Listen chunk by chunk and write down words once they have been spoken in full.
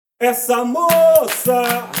Essa moça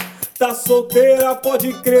tá solteira,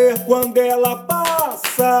 pode crer, quando ela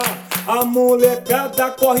passa a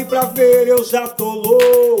molecada corre pra ver, eu já tô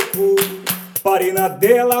louco. Parei na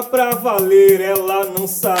dela pra valer, ela não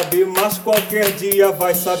sabe, mas qualquer dia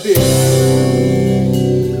vai saber.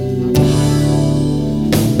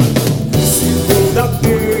 Segunda,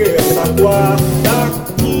 terça,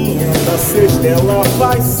 quarta, quinta, sexta, ela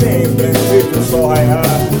vai sempre antes do sol raiar.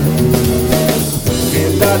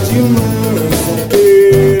 Vida de mãe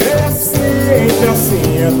solteira é sempre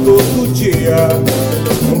assim, é todo dia,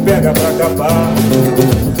 não pega pra acabar.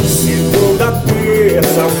 Segunda,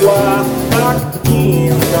 terça, quarta,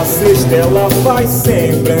 quinta, sexta, ela vai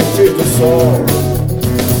sempre antes do sol.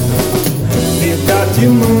 Vida de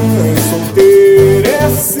mãe solteira é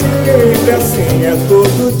sempre assim, é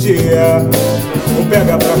todo dia, não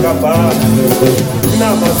pega pra acabar.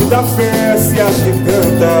 Na base da fé se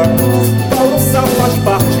agiganta, balançar faz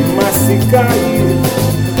parte, mas se cair,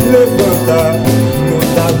 levanta no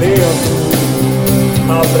talento.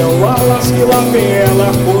 Abram alas que lá vem ela,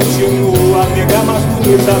 continua a nega mais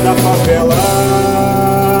bonita da favela.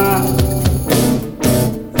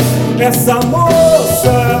 Essa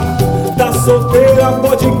moça tá solteira,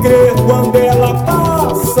 pode crer, quando ela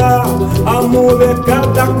passa a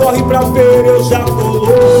molecada corre pra ver, eu já tô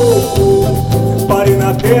louco. Parei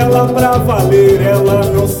na tela pra valer, ela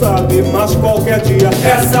não sabe, mas qualquer dia.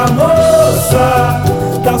 Essa moça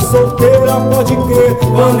tá solteira, pode crer,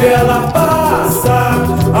 quando ela passa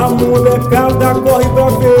a molecada corre pra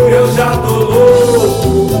ver, eu já tô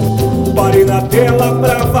louco. Parei na tela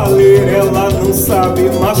pra valer, ela não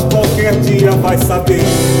sabe, mas qualquer dia vai saber.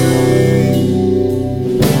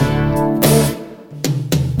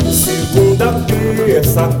 Segunda,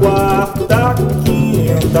 terça, quarta,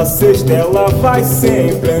 quinta, sexta, ela vai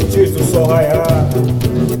sempre antes do sol raiar.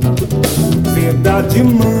 Vida de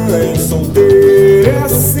mãe solteira é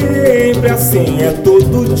sempre assim, é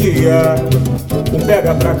todo dia, não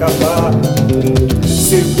pega pra acabar.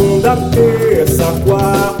 Segunda, terça,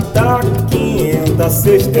 quarta, quinta,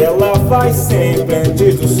 sexta, ela vai sempre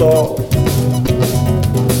antes do sol.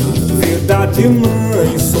 Vida de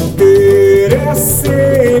mãe solteira é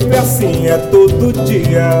sempre assim, é todo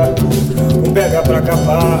dia, não pega pra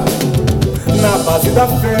acabar. Na base da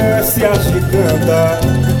fé se agiganta,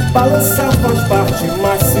 balançar faz parte,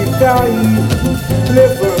 mas se cair,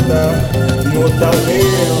 levanta no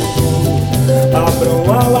talento.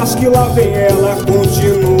 Abram alas que lá vem ela,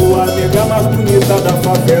 continua a nega mais bonita da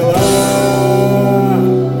favela.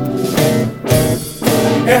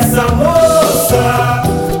 Essa moça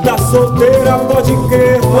tá solteira, pode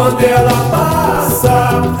crer, quando ela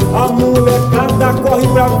passa a molecada corre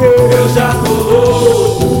pra ver, eu já tô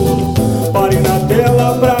louco. Parei na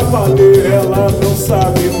tela pra valer, ela não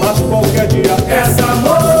sabe, mas qualquer dia. Essa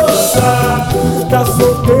moça tá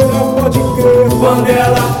solteira, pode crer, quando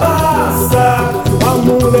ela passa a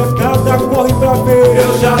molecada corre pra ver,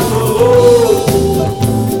 eu já tô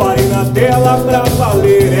louco. Parei na tela pra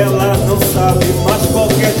valer, ela não sabe, mas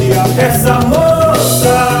qualquer dia. Essa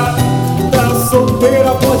moça tá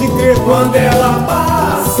solteira, pode crer, quando ela passa